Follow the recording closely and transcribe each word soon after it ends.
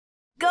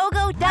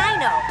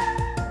GOGODINO!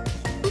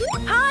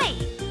 Hi!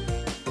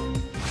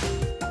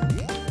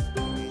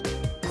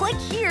 Click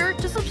here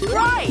to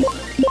subscribe!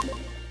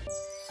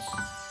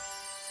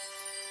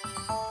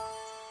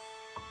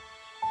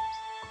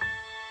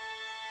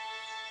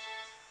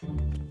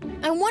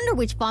 I wonder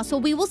which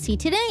fossil we will see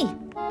today.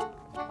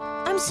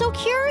 I'm so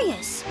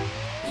curious.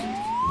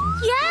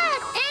 Yeah,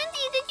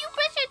 Andy, did you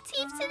brush your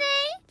teeth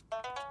today?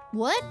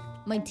 What?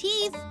 My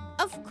teeth?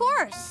 Of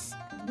course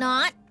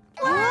not.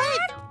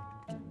 What?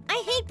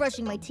 I hate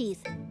brushing my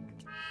teeth.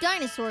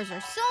 Dinosaurs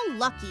are so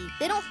lucky.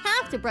 They don't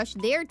have to brush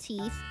their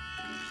teeth.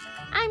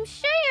 I'm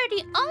sure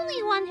you're the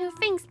only one who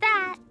thinks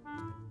that.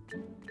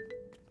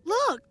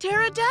 Look,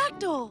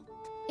 pterodactyl.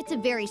 It's a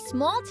very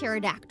small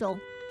pterodactyl.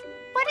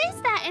 What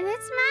is that in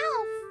its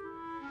mouth?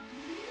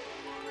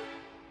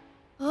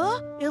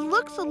 Huh? It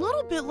looks a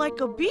little bit like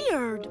a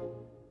beard.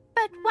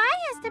 But why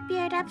is the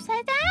beard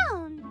upside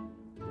down?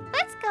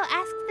 Let's go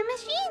ask the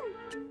machine.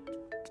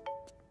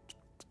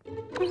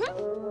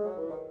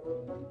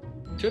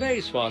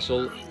 Today's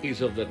fossil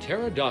is of the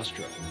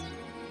Pterodaustro.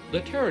 The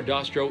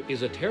Pterodaustro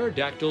is a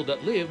pterodactyl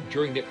that lived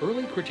during the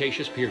early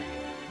Cretaceous period.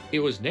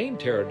 It was named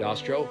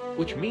Pterodaustro,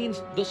 which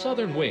means the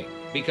southern wing,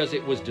 because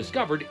it was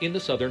discovered in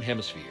the southern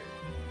hemisphere.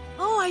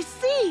 Oh, I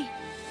see.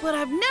 But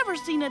I've never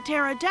seen a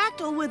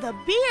pterodactyl with a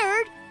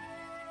beard.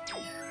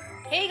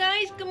 Hey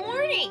guys, good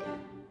morning!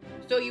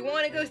 So you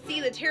want to go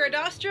see the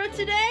Pterodaustro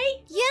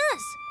today?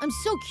 Yes, I'm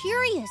so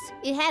curious.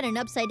 It had an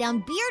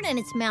upside-down beard in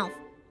its mouth.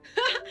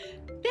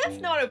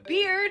 That's not a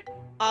beard.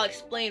 I'll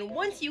explain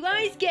once you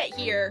guys get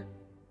here.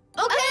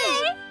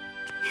 Okay!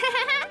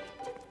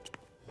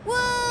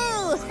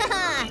 Whoa!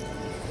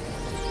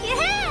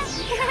 Yeah!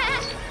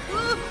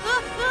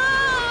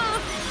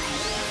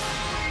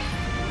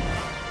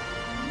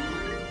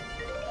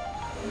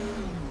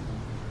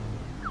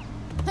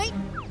 Hey.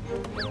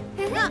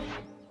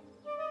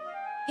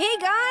 Hey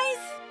guys!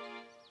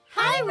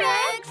 Hi,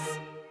 Rex!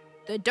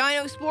 The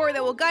Dino Explorer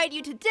that will guide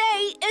you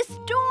today is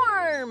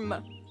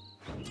Storm!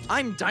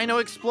 I'm Dino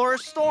Explorer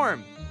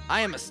Storm. I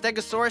am a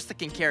stegosaurus that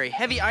can carry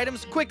heavy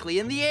items quickly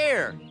in the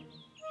air.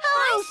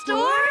 Hi,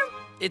 Storm.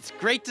 It's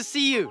great to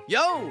see you.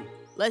 Yo!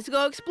 Let's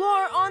go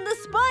explore on the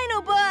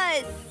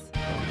Spinobus!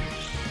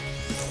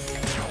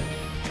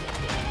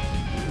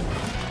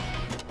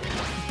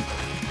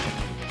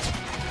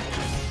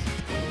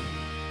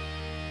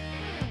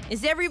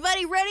 Is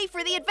everybody ready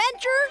for the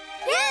adventure?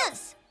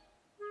 Yes!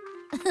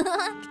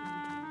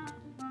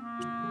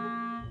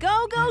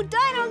 Go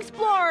Dino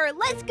Explorer!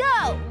 Let's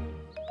go!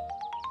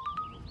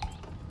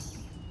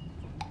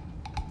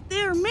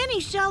 There are many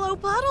shallow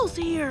puddles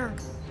here.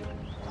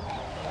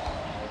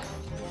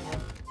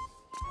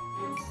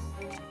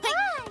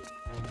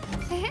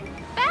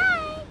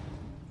 Bye!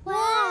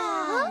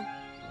 Wow!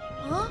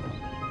 Huh?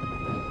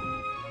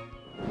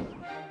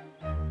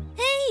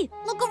 Hey,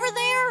 look over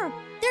there!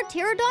 They're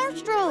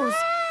pterodaustros!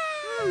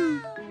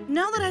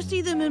 Now that I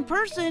see them in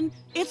person,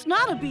 it's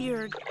not a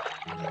beard.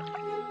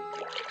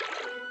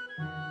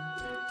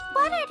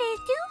 What are they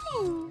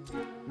doing?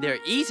 They're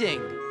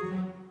eating.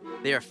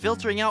 They are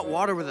filtering out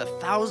water with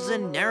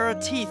 1,000 narrow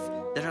teeth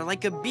that are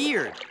like a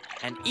beard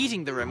and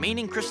eating the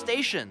remaining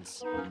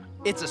crustaceans.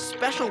 It's a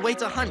special way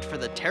to hunt for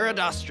the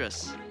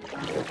Pterodaustros.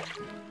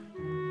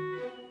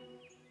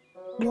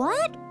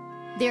 What?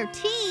 Their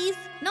teeth,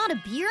 not a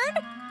beard?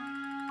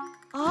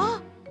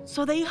 Ah,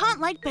 so they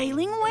hunt like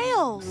baleen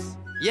whales.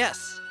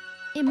 Yes.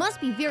 It must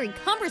be very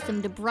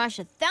cumbersome to brush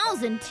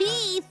 1,000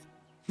 teeth.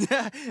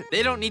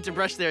 They don't need to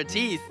brush their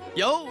teeth.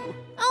 Yo!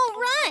 Oh,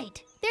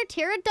 right. They're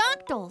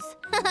pterodactyls.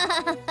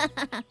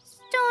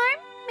 Storm,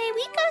 may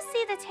we go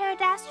see the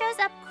pterodaustros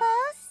up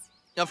close?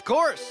 Of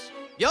course.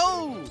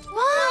 Yo!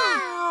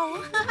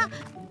 Wow!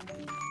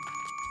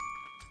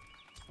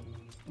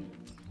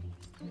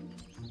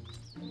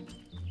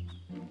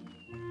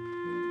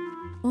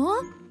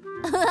 Huh?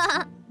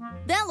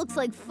 That looks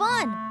like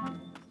fun.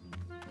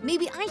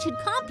 Maybe I should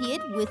copy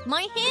it with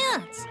my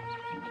hands.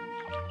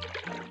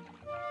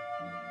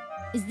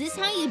 Is this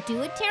how you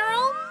do it,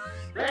 Taro?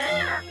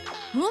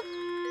 Huh?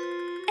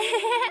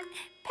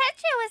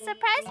 Petra was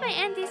surprised by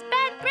Andy's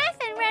bad breath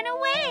and ran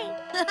away.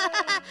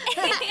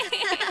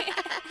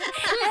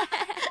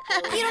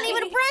 You don't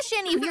even brush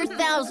any of your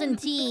 1,000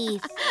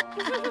 teeth.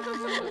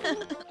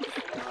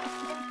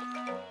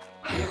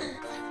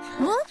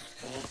 Huh?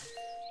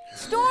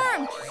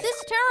 Storm,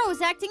 this Taro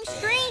is acting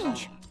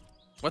strange.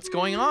 What's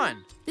going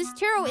on? This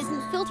Taro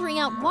isn't filtering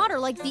out water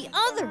like the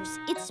others.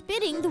 It's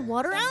spitting the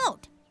water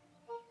out.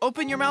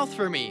 Open your mouth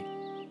for me.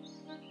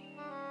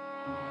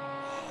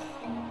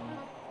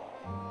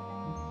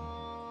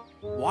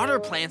 Water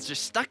plants are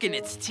stuck in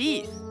its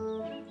teeth.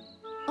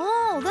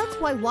 Oh, that's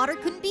why water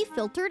couldn't be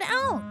filtered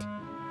out.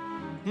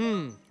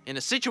 In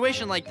a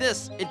situation like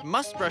this, it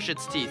must brush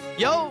its teeth.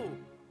 Yo!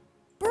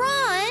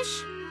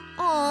 Brush?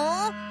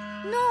 Oh,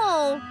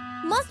 no.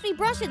 Must we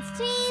brush its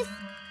teeth?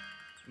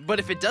 But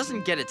if it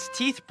doesn't get its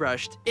teeth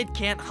brushed, it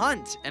can't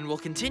hunt and will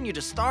continue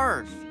to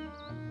starve.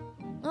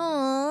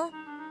 Oh,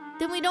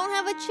 then we don't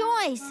have a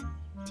choice.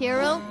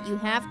 Taro, you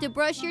have to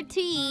brush your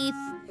teeth.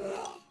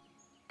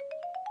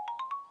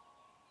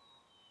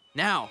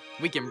 Now,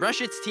 we can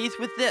brush its teeth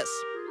with this.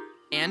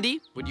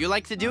 Andy, would you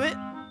like to do it?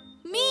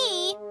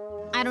 Me?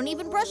 I don't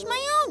even brush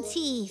my own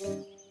teeth.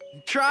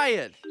 Try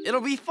it.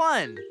 It'll be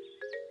fun.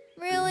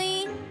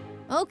 Really?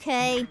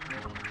 Okay.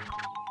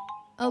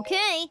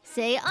 Okay,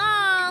 say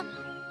ah.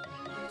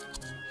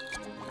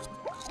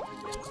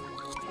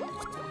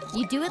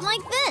 You do it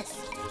like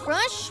this.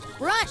 Brush,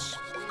 brush.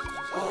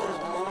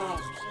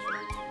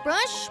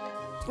 Brush,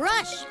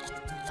 brush.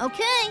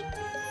 Okay.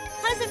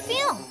 How does it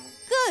feel?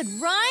 Good,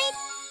 right?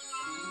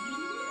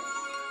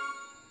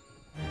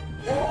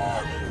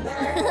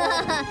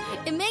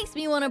 It makes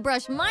me want to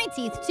brush my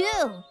teeth,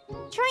 too.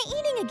 Try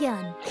eating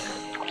again.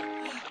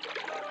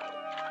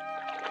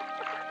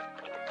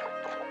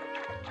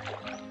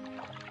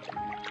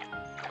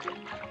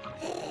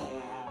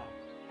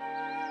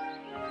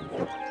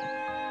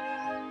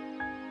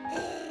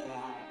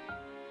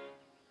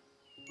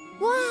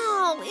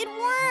 Wow, it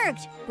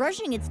worked!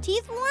 Brushing its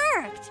teeth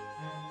worked.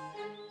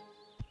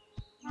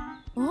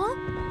 Huh?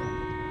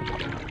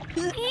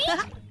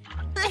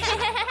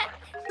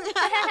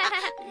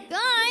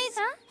 Guys,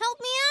 help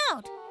me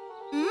out.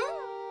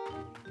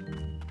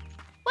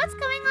 What's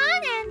going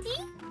on, Andy?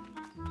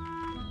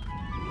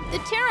 The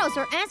Pteros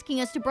are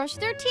asking us to brush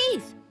their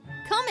teeth.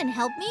 Come and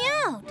help me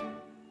out.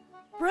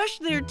 Brush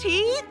their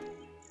teeth?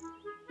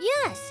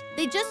 Yes,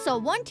 they just saw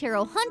one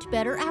Ptero hunt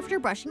better after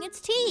brushing its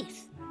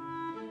teeth.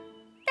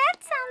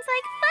 That sounds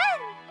like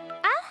fun.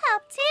 I'll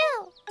help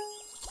too.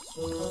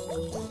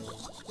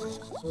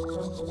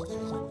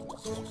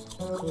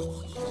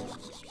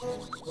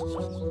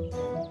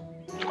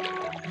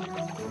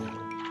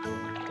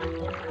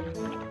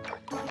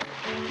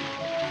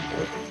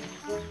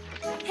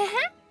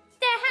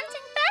 They're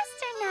hunting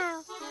faster now.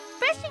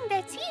 Brushing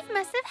their teeth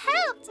must have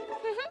helped.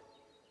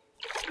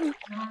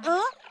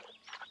 Huh?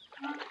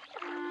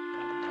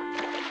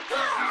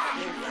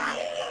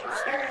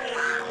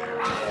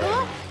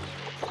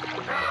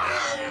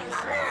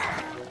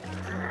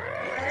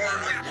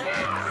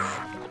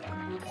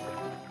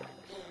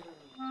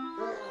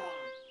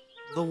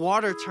 The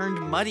water turned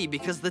muddy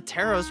because the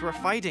Pteros were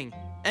fighting,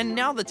 and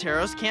now the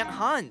Pteros can't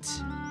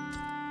hunt.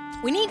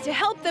 We need to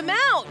help them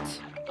out.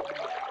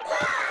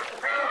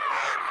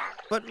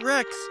 But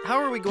Rex, how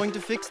are we going to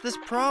fix this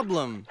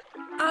problem?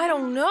 I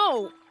don't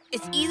know.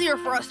 It's easier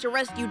for us to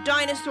rescue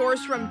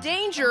dinosaurs from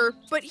danger,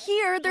 but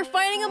here they're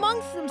fighting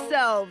amongst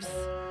themselves.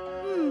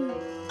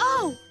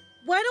 Oh,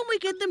 why don't we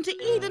get them to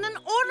eat in an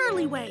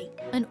orderly way?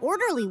 An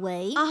orderly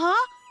way? Uh-huh.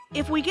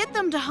 If we get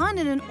them to hunt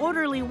in an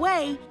orderly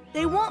way,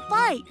 they won't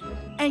fight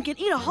and can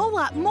eat a whole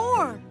lot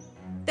more.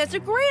 That's a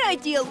great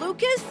idea,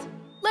 Lucas.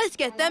 Let's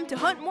get them to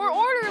hunt more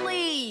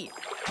orderly.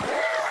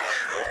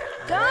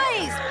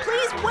 Guys,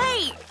 please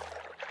wait.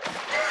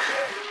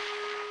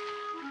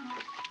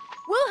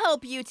 We'll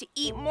help you to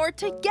eat more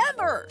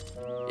together.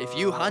 If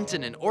you hunt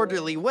in an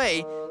orderly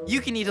way,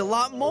 you can eat a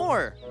lot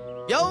more.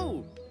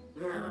 Yo!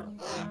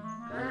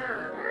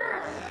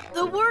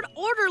 The word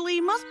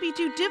orderly must be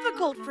too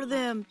difficult for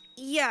them.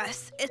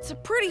 Yes, it's a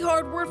pretty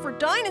hard word for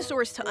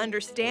dinosaurs to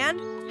understand.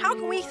 How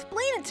can we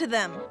explain it to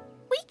them?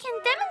 We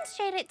can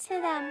demonstrate it to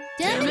them.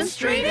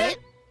 Demonstrate it?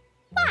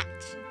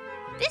 Watch.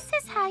 This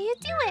is how you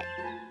do it.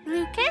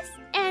 Lucas,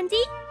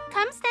 Andy,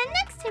 come stand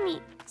next to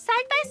me.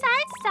 Side by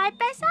side, side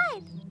by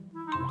side.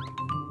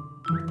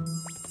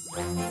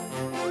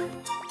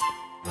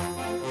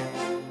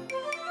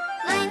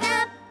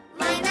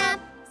 Line up,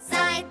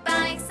 side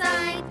by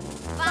side.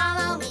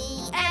 Follow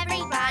me,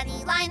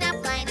 everybody. Line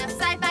up,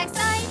 side by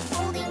side.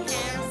 Holding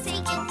hands,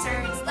 taking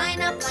turns.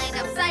 Line up,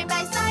 side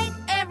by side.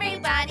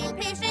 Everybody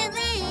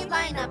patiently.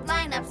 Line up,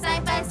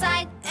 side by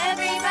side.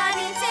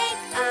 Everybody take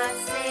a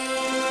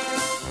seat.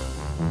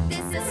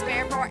 This is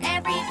fair for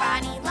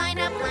everybody. Line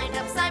up,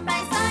 side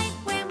by side.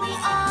 When we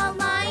all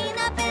line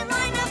up and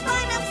line up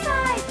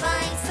side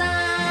by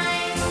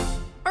side.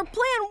 Our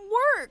plan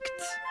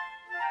worked.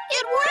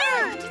 It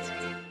worked!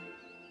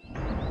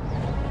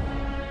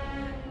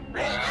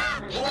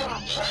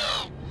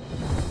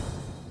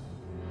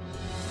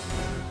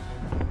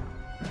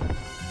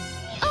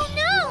 Oh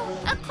no!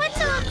 A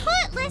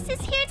Quetzalcoatlus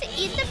is here to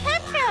eat the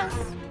Petros!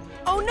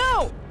 Oh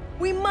no!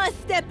 We must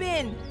step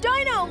in.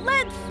 Dino,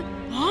 let's...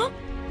 Huh?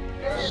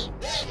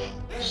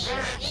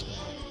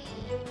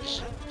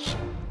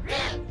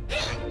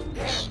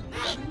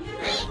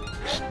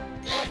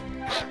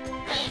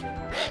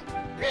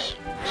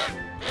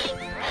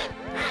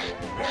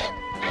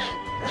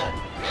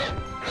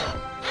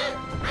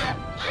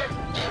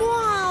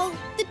 Wow!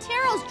 The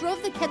Pteros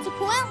drove the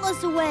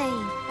Quetzalcoatlus away.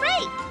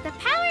 Right! The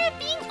power of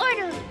being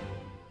orderly.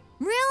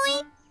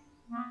 Really?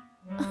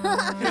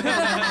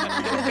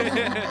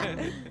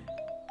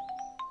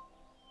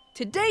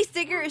 Today's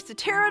sticker is the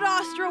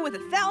Pterodaustro with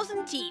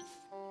 1,000 teeth.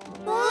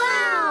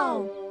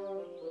 Wow!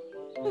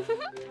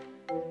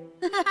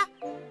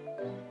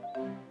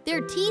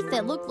 Their teeth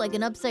that look like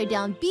an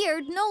upside-down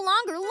beard no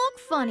longer look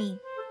funny.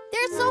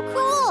 They're so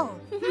cool!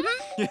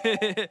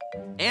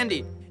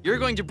 Andy, you're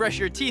going to brush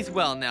your teeth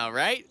well now,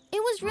 right? It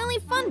was really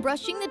fun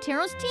brushing the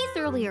Pteros' teeth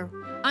earlier.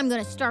 I'm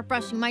gonna start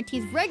brushing my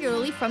teeth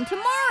regularly from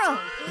tomorrow.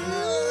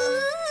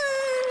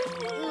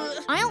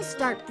 I'll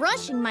start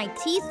brushing my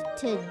teeth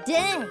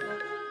today.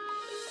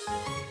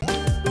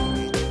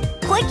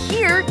 Click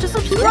here to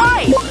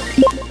subscribe. Wow,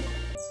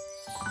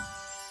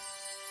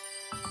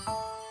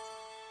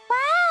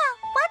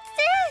 what's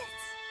this?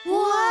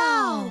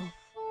 Wow!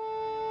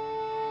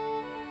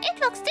 It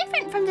looks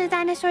different from the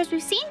dinosaurs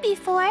we've seen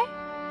before.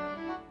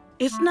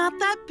 It's not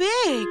that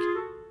big.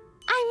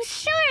 I'm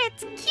sure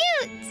it's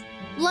cute.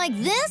 Like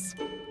this?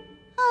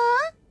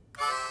 Huh?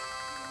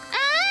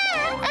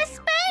 Ah, a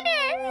spider!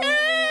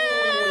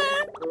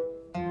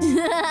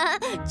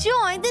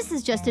 Joy, this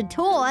is just a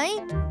toy.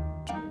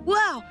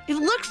 Wow, it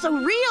looks so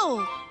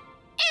real.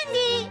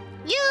 Andy,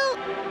 you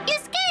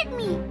scared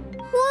me.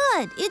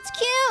 What? It's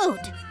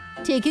cute.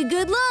 Take a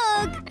good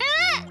look.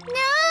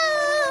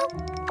 No!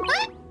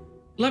 What?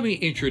 Let me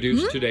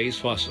introduce today's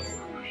fossil.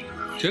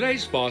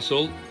 Today's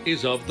fossil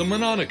is of the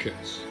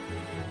Mononykus.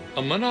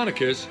 A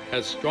Mononykus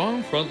has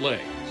strong front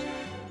legs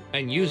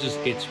and uses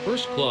its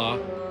first claw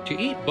to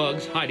eat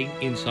bugs hiding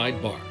inside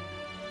bark.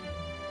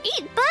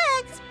 Eat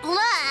bugs?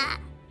 Blah!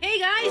 Hey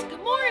guys,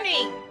 good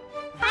morning.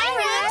 Hi,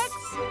 Rex.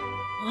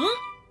 Huh?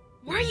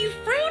 Why are you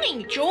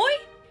frowning, Joy?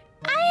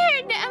 I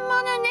heard that a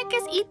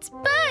Mononykus eats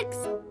bugs.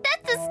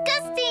 That's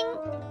disgusting.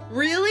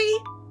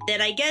 Really?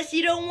 Then I guess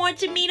you don't want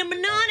to meet a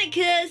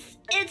Mononykus.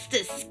 It's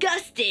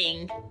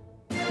disgusting.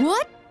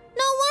 What?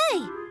 No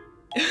way.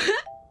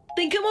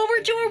 Then come over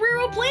to a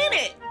rural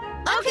planet.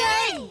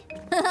 Okay.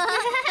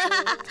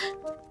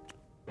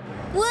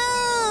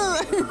 Whoa!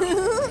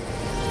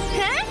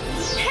 Huh?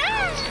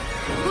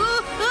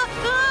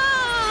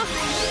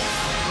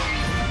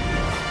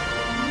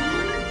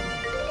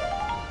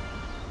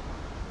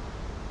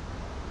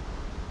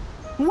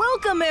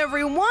 Welcome,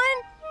 everyone.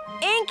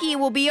 Anki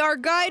will be our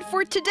guide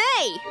for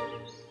today.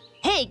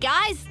 Hey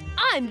guys,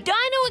 I'm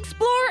Dino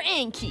Explorer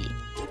Anki.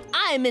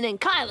 I'm an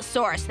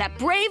Ankylosaurus that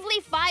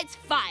bravely fights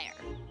fire.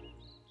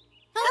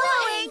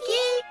 Hello,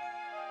 Anki.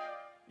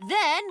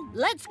 Then,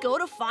 let's go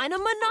to find a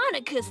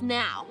Mononykus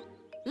now.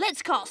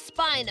 Let's call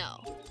Spino.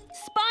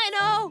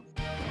 Spino!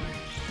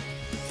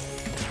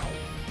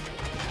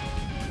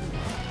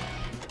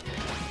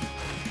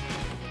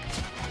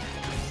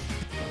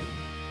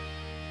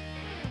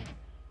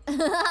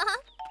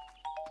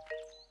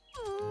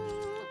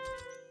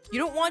 You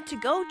don't want to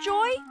go,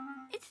 Joy?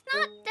 It's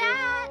not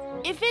that.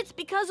 If it's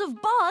because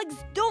of bugs,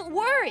 don't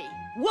worry.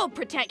 We'll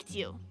protect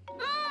you.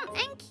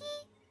 Anki.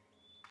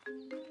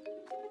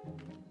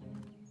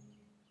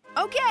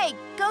 Okay,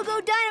 go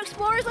Dino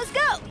Explorers, let's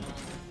go.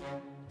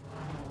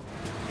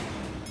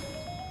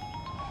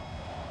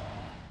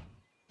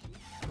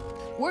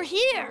 We're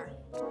here.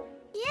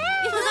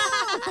 Yeah.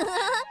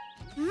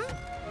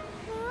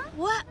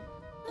 What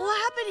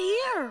happened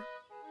here?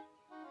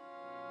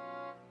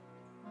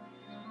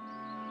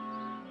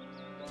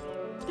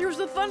 There was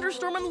a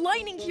thunderstorm and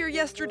lightning here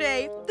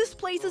yesterday. This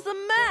place is a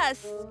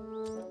mess.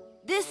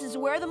 This is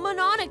where the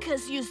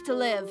Mononykus used to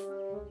live.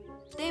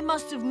 They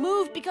must have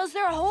moved because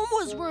their home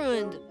was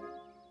ruined.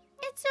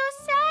 It's so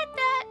sad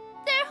that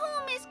their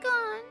home is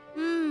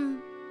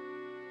gone.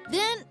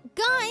 Then,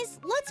 guys,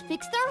 let's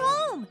fix their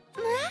home.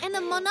 And the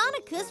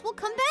Mononykus will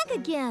come back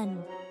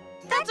again.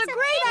 That's a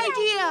great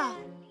idea.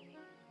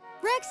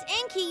 Rex,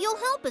 Anki, you'll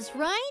help us,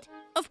 right?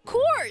 Of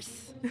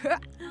course.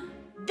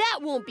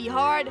 That won't be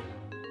hard.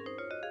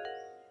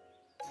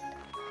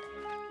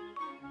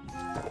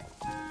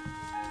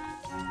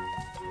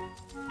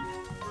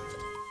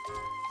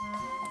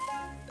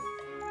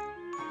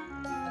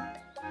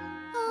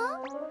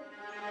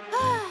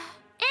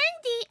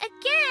 Andy,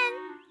 again.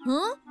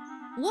 Huh?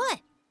 What?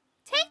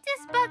 Take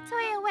this bug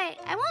toy away.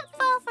 I won't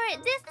fall for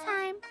it this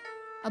time.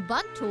 A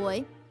bug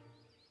toy?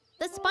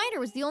 The spider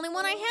was the only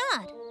one I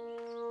had.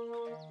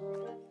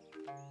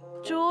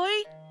 Joy,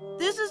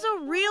 this is a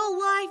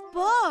real-life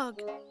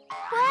bug.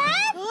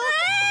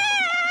 What?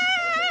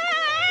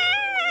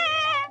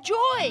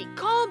 Joy,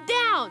 calm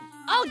down.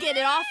 I'll get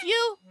it off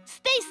you.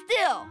 Stay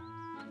still.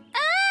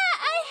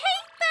 I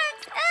hate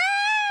bugs.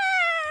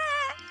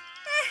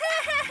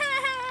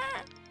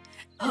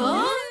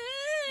 Huh?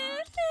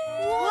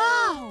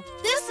 Wow!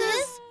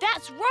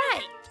 That's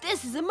right.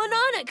 This is a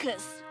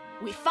Mononykus.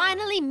 We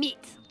finally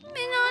meet.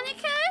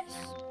 Mononykus?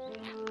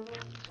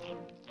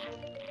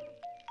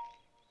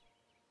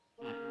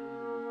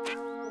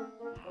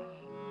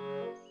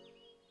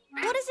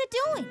 What is it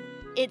doing?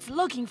 It's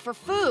looking for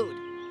food.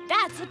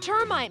 That's a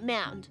termite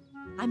mound.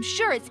 I'm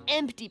sure it's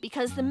empty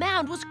because the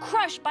mound was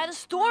crushed by the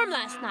storm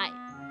last night.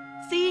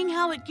 Seeing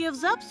how it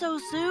gives up so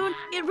soon,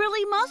 it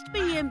really must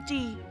be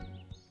empty.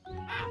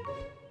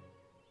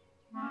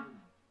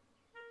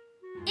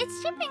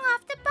 It's chipping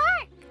off the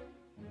bark.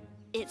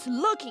 It's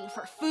looking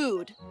for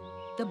food.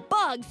 The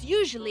bugs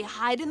usually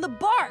hide in the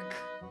bark.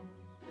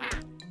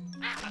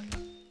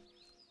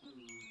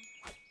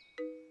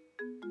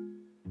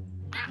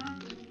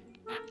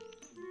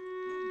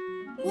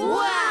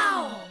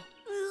 Wow!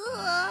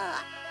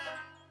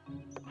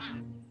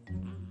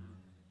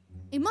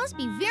 It must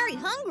be very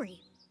hungry.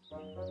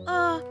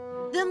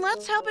 Then Then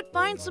let's help it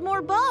find some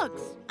more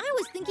bugs. I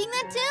was thinking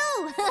that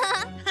too.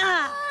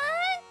 Ha!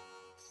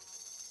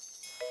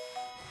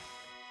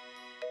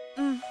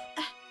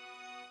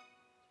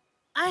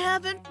 I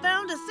haven't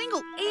found a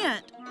single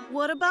ant.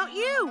 What about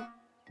you?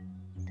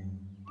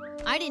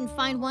 I didn't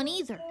find one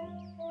either.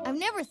 I've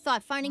never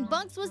thought finding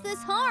bugs was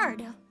this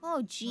hard.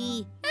 Oh,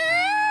 gee.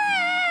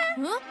 Ah!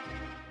 Huh?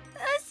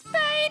 A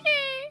spider!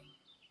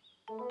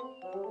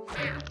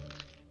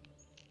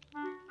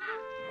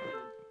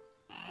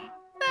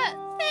 But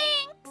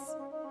thanks.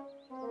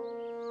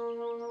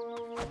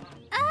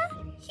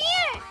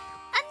 Here!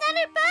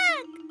 Another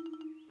bug!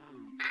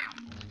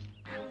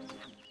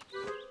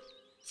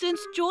 Since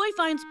Joy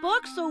finds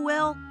bugs so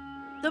well,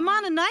 the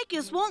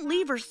Mononykus won't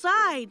leave her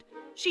side.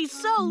 She's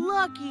so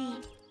lucky.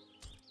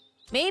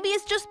 Maybe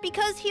it's just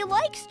because he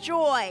likes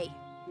Joy.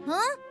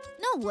 Huh?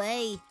 No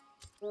way.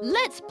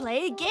 Let's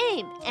play a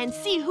game and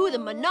see who the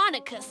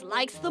Mononykus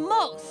likes the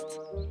most.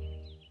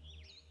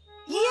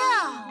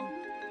 Yeah!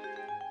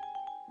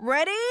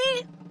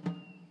 Ready?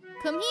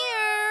 Come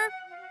here.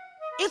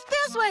 It's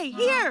this way,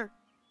 here!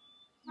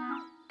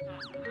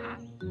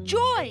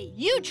 Joy,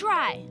 you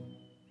try.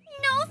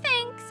 No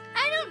thanks.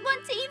 I don't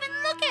want to even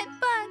look at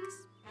bugs.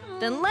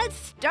 Then let's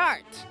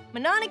start.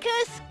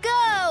 Mononykus,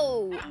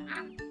 go!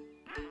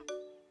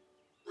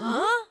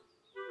 Huh?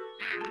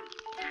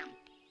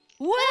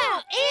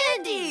 Wow,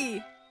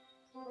 Andy!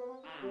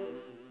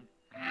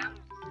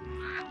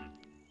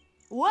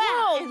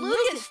 Wow, and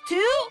Lucas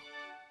too?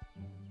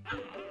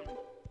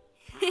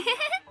 Hey,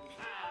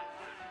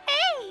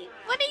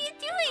 what are you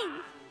doing?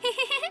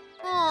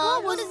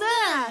 Oh, What was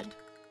that?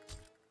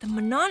 The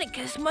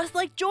Mononykus must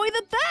like Joy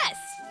the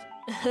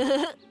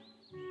best.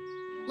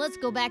 Let's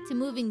go back to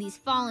moving these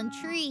fallen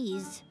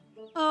trees.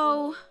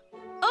 Oh,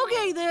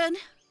 okay then.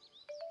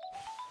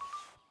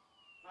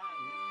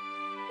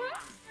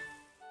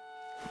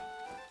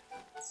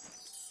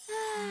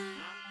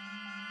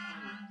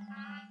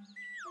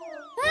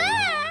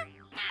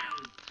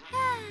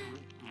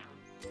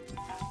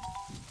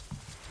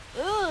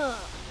 Ugh.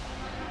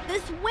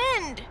 This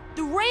wind!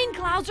 The rain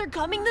clouds are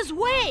coming this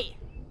way!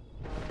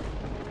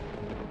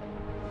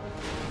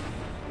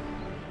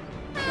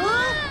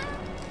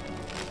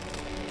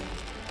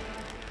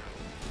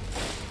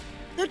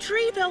 The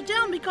tree fell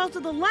down because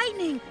of the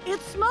lightning.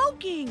 It's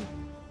smoking.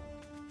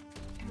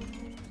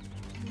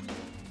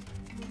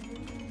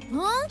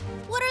 Huh?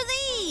 What are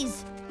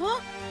these? Huh?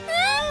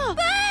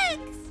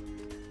 Bugs!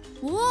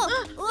 Whoa!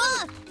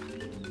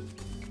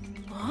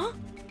 Huh?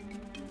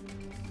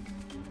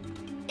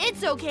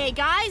 It's okay,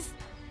 guys.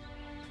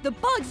 The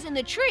bugs in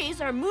the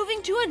trees are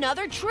moving to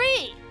another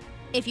tree.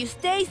 If you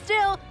stay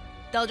still,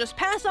 they'll just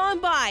pass on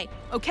by,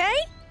 okay?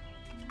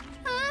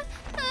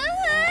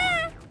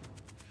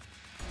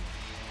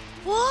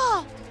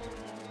 Whoa!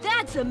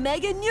 That's a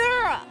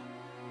Meganeura.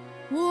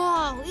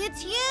 Whoa,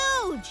 it's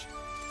huge!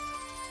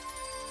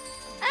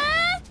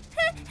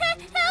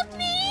 Help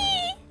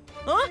me!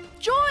 Huh?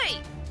 Joy!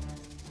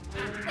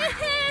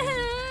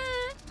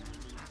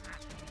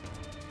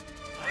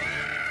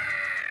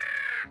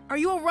 Are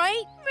you all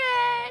right?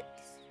 Rex!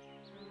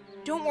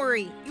 Don't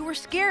worry. You were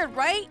scared,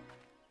 right?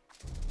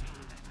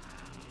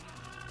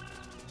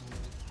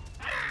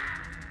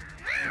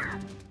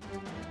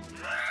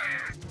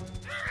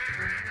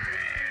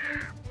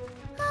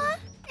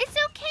 It's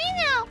okay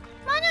now.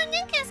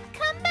 Mononykus,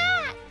 come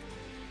back.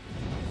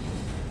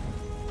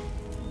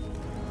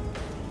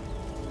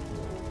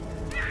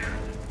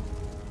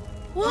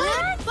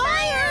 What?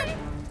 Fire!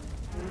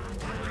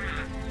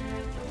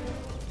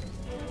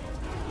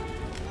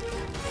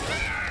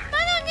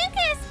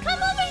 Mononykus,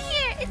 come over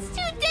here. It's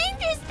too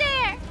dangerous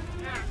there.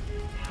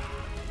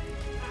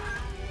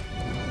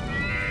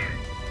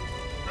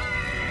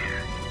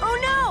 Oh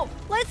no!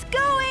 Let's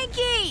go,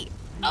 Inky!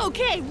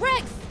 Okay,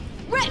 Rex!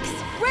 Rex!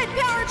 Red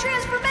power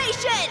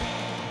transformation!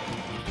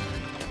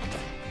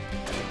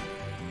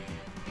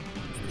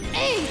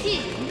 Inky!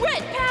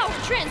 Red power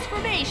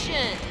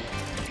transformation!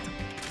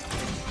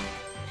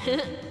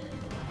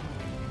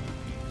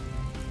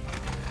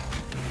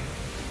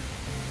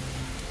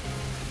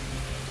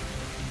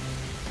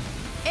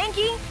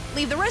 Inky,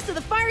 leave the rest of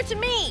the fire to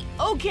me!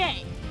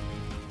 Okay!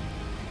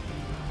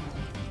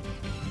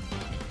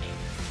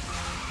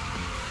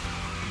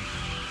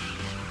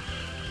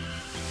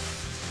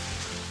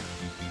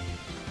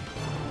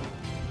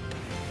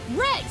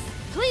 Rex,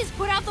 please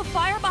put out the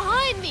fire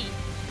behind me!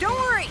 Don't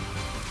worry!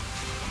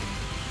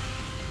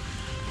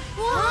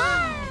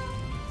 Whoa!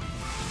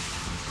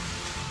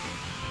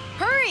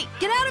 Hurry,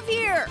 get out of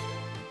here!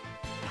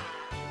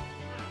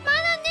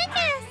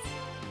 Mononykus!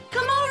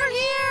 Come over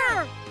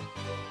here!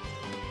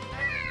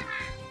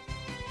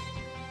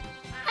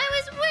 I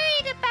was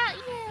worried about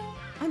you.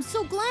 I'm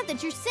so glad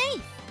that you're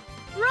safe.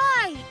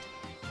 Right!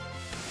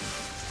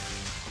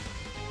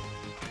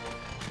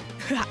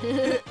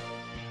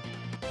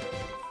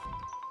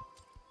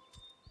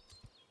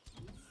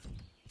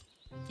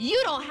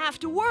 You don't have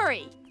to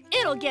worry.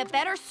 It'll get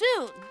better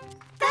soon.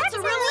 That's a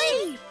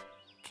relief!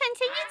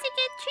 Continue to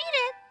get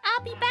treated.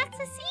 I'll be back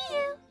to see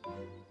you.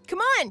 Come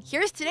on,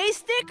 here's today's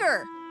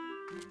sticker.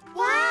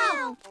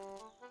 Wow!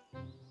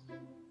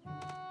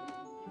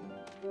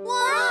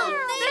 Wow!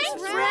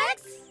 Thanks,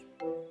 Rex!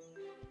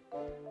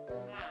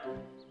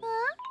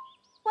 Huh?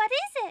 What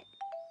is it?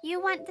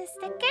 You want the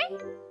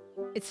sticker?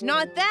 It's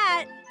not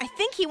that. I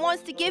think he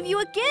wants to give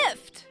you a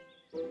gift.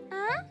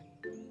 Huh?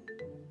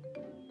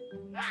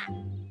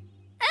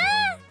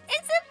 Ah!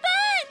 It's a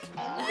bug!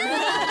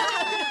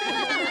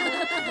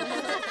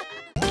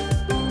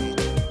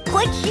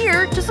 Click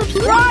here to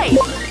subscribe.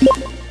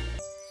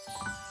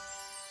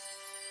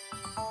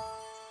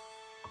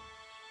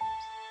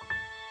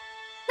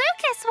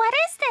 Lucas, what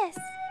is this?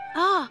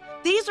 Ah,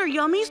 these are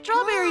yummy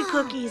strawberry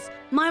cookies.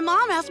 My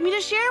mom asked me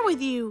to share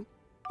with you.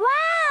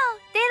 Wow!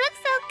 They look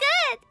so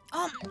good!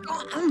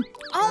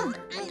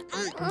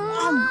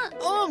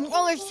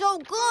 Oh, they're so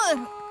good.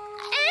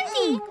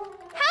 Andy,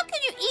 how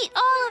could you eat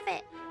all of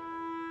it?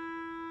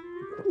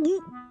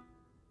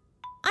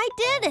 I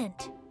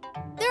didn't.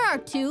 There are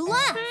 2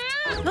 left.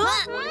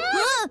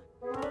 Huh?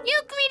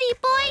 You greedy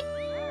boy!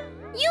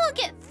 You will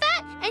get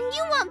fat and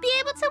you won't be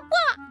able to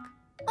walk!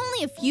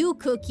 Only a few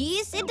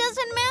cookies. It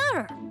doesn't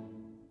matter.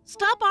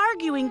 Stop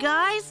arguing,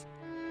 guys.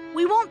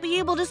 We won't be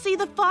able to see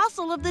the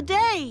fossil of the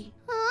day.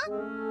 Huh?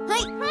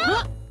 Hey.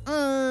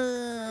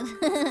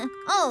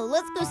 Oh,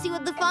 let's go see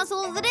what the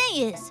fossil of the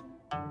day is.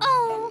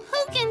 Oh,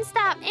 who can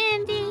stop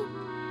Andy?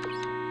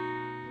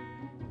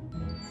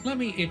 Let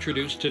me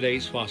introduce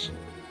today's fossil.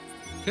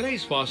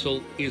 Today's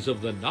fossil is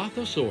of the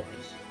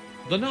Nothosaurus.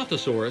 The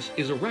Nothosaurus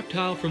is a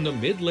reptile from the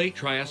mid-late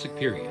Triassic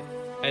period,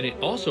 and it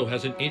also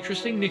has an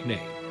interesting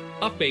nickname,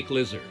 a fake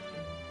lizard.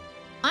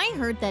 I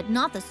heard that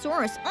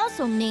Nothosaurus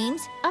also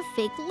names a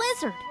fake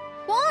lizard.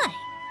 Why?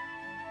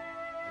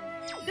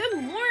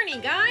 Good morning,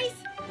 guys.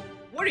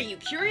 What are you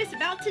curious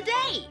about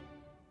today?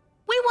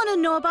 We want to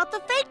know about the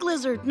fake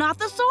lizard,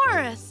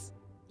 Nothosaurus.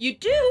 You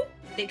do?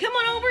 Then come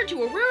on over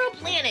to a rural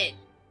planet.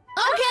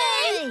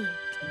 Okay!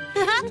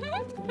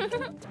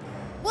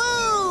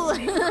 Woo!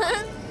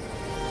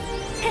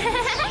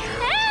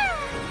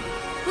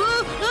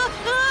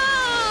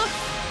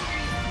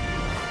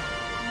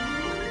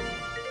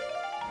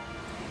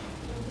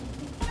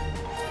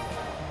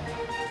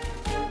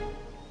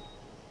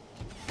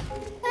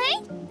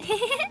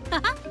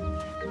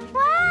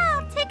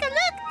 Wow, take a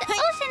look! The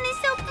ocean is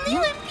so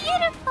blue and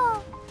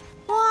beautiful!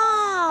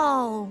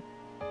 Wow!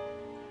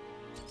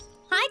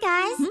 Hi,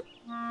 guys.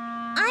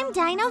 I'm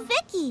Dino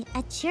Vicky,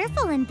 a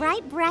cheerful and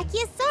bright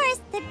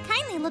brachiosaurus that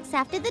kindly looks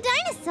after the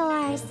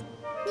dinosaurs.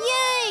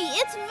 Yay!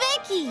 It's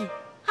Vicky!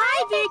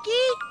 Hi,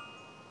 Vicky.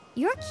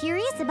 You're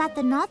curious about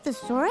the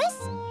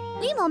Nothosaurus?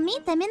 We will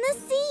meet them in the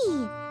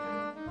sea.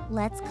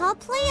 Let's call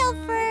Pleo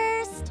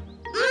first.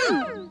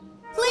 Cleo!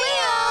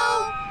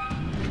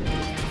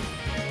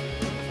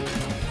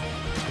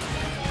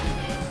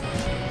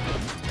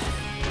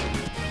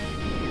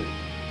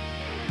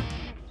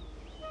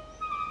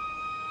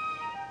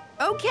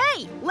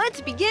 Okay,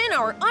 let's begin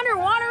our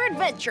underwater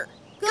adventure.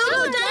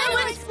 Go, Dino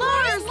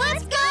Explorers!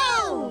 Let's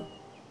go!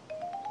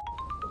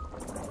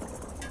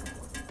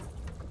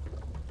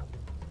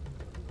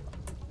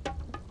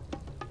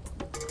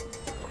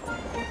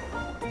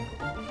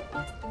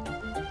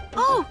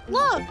 Oh,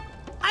 look!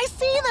 I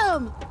see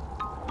them!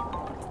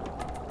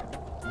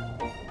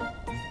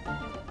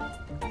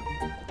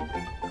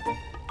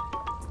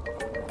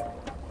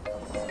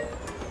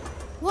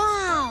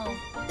 Wow!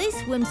 They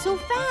swim so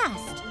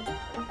fast.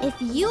 If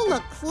you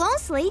look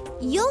closely,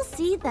 you'll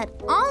see that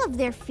all of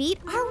their feet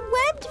are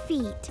webbed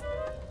feet.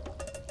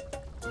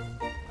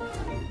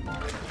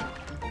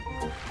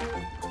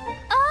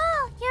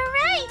 Oh, you're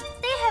right!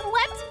 They have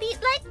webbed feet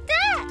like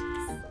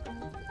ducks!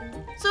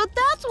 So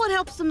that's what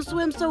helps them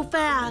swim so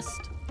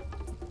fast.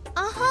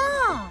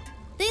 Aha!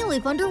 They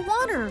live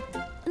underwater,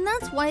 and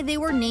that's why they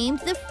were named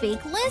the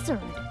fake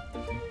lizard.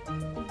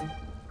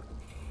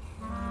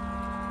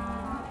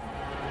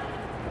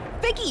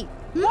 Vicky,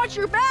 watch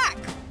your back!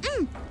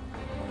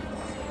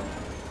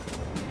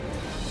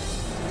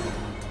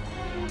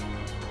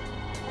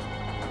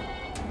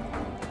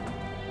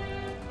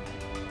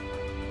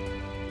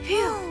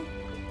 Phew!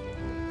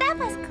 That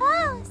was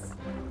close!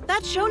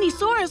 That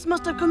Shonisaurus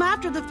must have come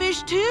after the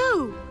fish,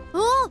 too.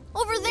 Oh,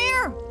 over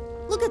there!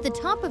 Look at the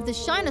top of the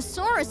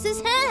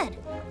Shinosaurus's head.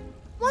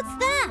 What's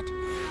that?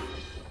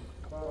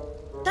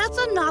 That's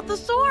a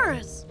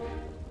Nothosaurus.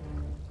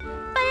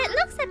 But it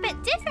looks a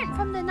bit different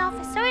from the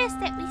Nothosaurus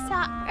that we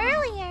saw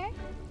earlier.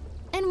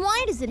 And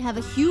why does it have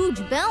a huge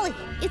belly?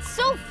 It's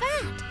so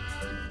fat.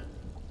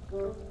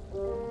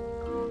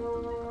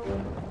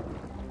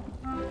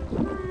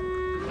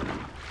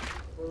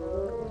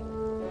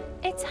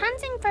 It's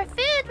hunting for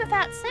food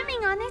without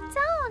swimming on its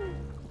own.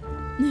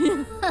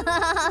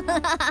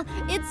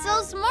 It's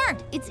so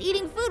smart. It's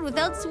eating food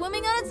without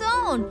swimming on its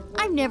own.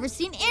 I've never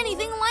seen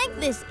anything like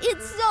this.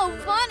 It's so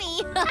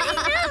funny.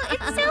 I know,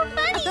 it's so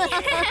funny.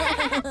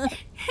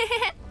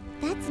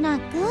 That's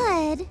not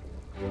good.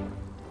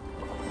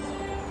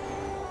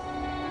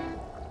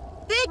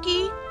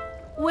 Vicky,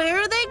 where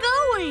are they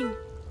going?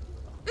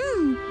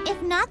 If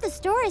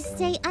Nothosaurus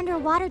stay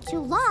underwater too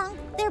long,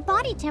 their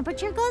body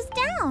temperature goes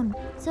down,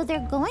 so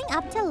they're going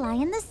up to lie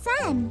in the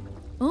sun.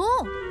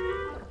 Oh,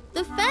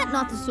 the fat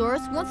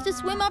Nothosaurus wants to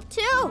swim up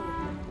too.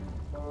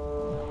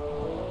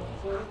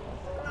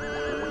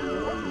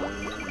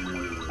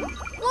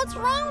 What's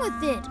wrong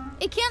with it?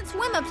 It can't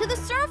swim up to the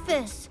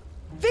surface.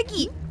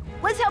 Vicky,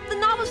 let's help the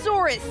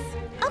Nothosaurus.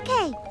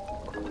 Okay.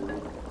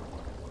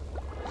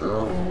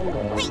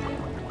 Wait.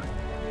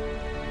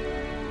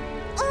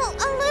 Oh,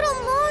 a little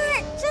more.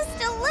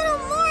 Just a little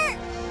more.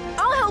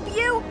 I'll help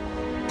you.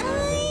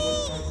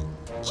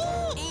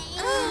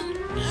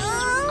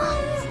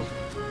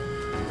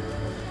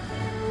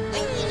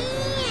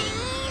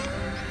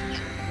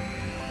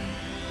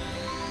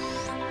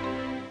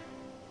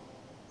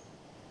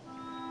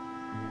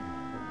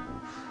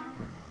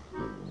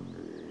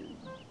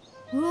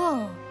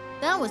 Whoa,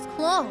 that was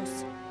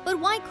close. But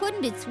why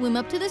couldn't it swim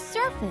up to the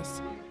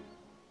surface?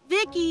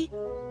 Vicky,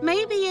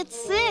 maybe it's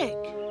sick.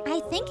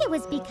 I think it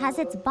was because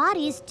its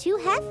body is too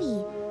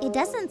heavy. It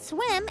doesn't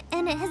swim,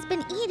 and it has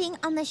been eating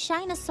on the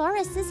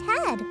Shinosaurus's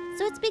head,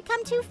 so it's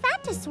become too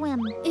fat to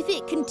swim. If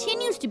it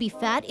continues to be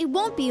fat, it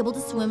won't be able to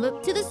swim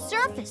up to the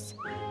surface.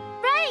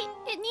 Right,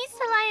 it needs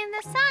to lie in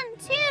the sun,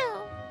 too.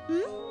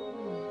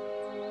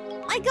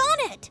 I got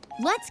it!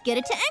 Let's get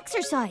it to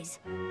exercise.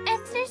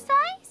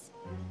 Exercise?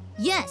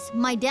 Yes,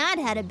 my dad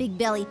had a big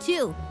belly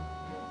too,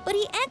 but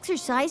he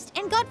exercised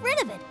and got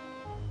rid of it.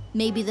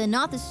 Maybe the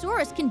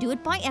Nothosaurus can do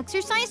it by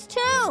exercise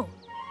too.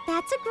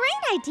 That's a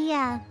great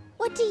idea.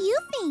 What do you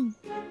think?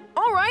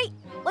 All right,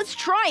 let's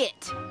try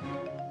it.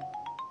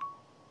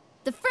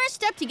 The first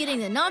step to getting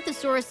the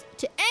Nothosaurus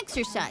to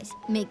exercise,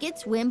 make it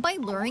swim by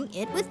luring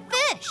it with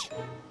fish.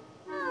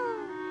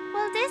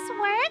 Will this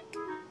work?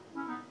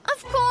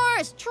 Of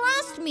course,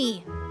 trust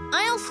me.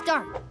 I'll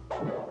start.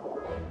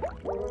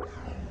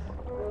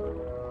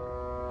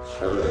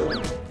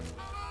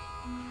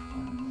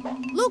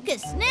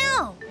 Lucas,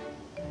 now!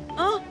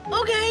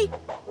 Okay.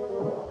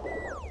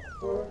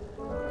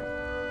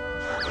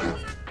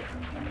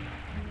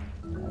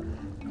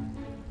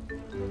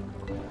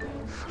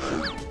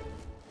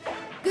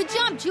 Good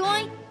job,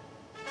 Joy.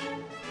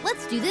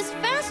 Let's do this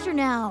faster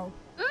now.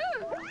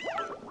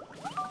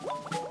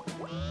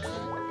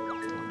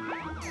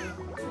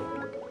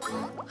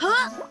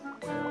 Huh?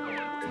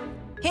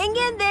 Hang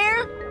in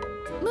there.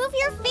 Move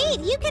your feet.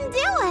 You can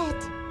do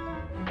it.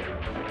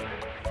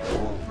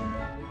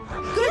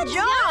 Good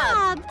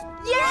job!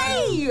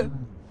 Yay!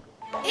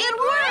 It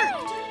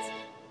worked!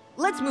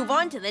 Let's move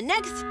on to the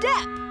next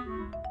step.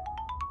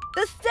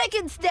 The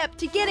second step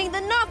to getting the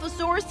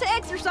Nothosaurus to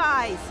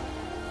exercise.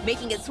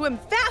 Making it swim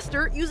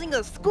faster using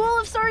a school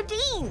of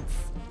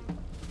sardines.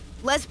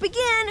 Let's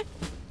begin.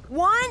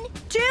 1,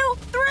 2,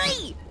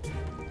 3.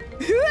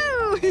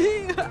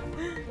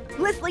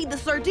 Let's lead the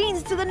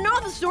sardines to the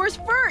Nothosaurus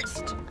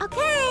first.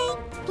 Okay.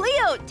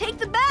 Cleo, take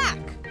the back.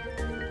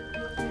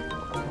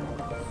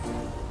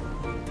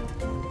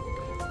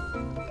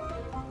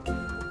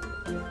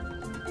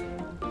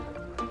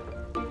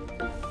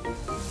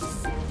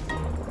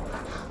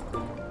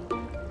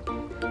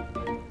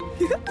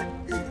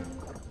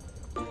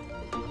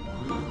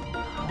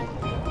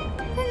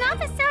 The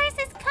Nothosaurus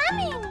is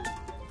coming!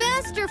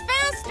 Faster,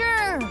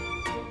 faster!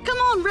 Come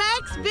on,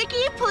 Rex,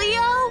 Vicky,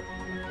 Cleo.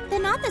 The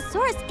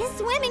Nothosaurus is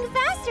swimming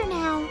faster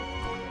now.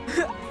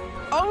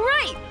 All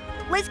right,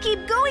 let's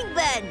keep going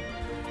then.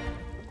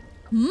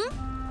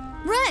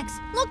 Rex,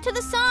 look to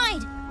the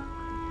side.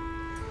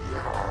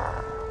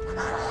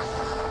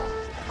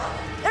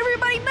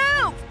 Everybody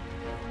move!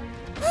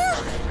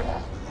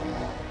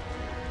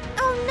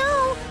 Oh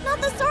no!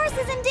 Nothosaurus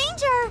is in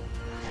danger!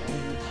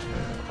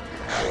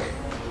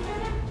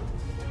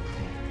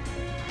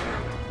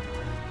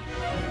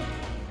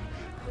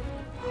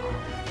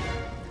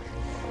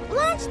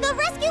 Launch the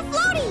rescue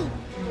floaty!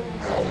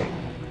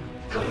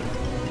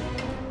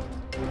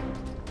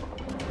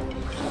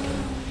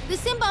 The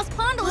Simba's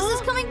Pondylus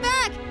is coming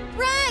back.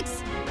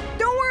 Rex!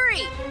 Don't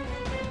worry!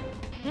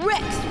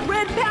 Rex,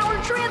 red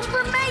power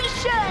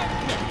transformation!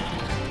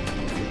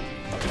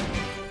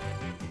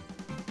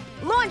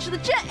 Launch the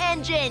jet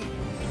engine!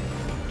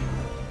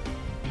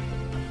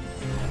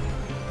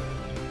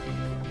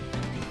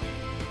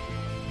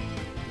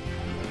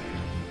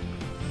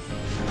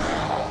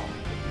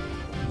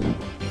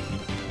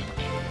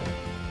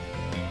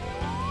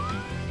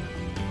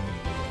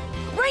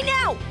 Right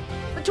now!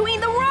 Between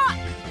the rock!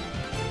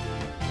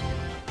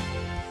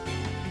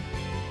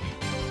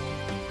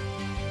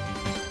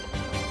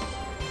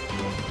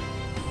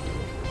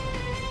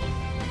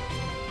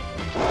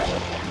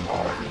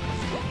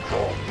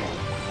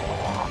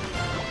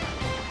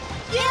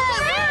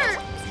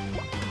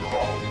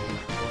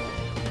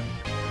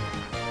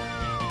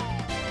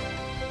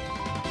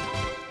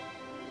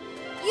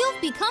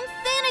 You've become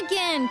thin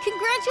again.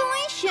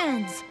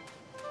 Congratulations.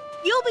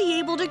 You'll be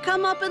able to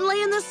come up and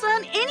lay in the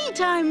sun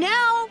anytime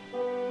now.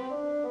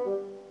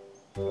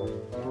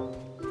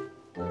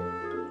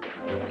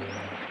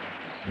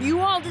 You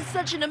all did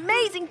such an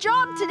amazing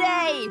job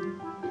today!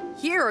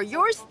 Here are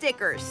your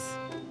stickers.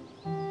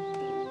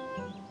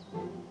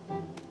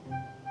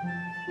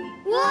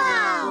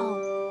 Wow!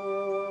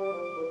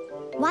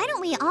 Why don't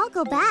we all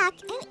go back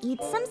and eat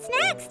some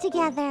snacks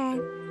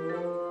together?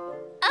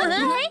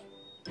 Okay.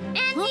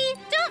 Andy,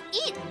 don't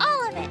eat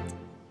all of it.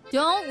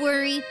 Don't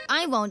worry,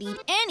 I won't eat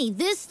any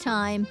this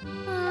time.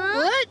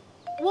 What?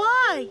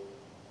 Why?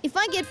 If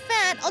I get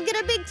fat, I'll get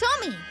a big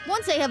tummy.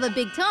 Once I have a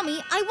big tummy,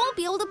 I won't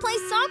be able to play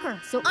soccer.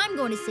 So I'm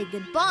going to say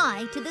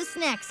goodbye to the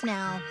snacks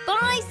now.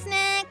 Bye,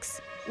 snacks.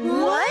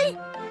 What?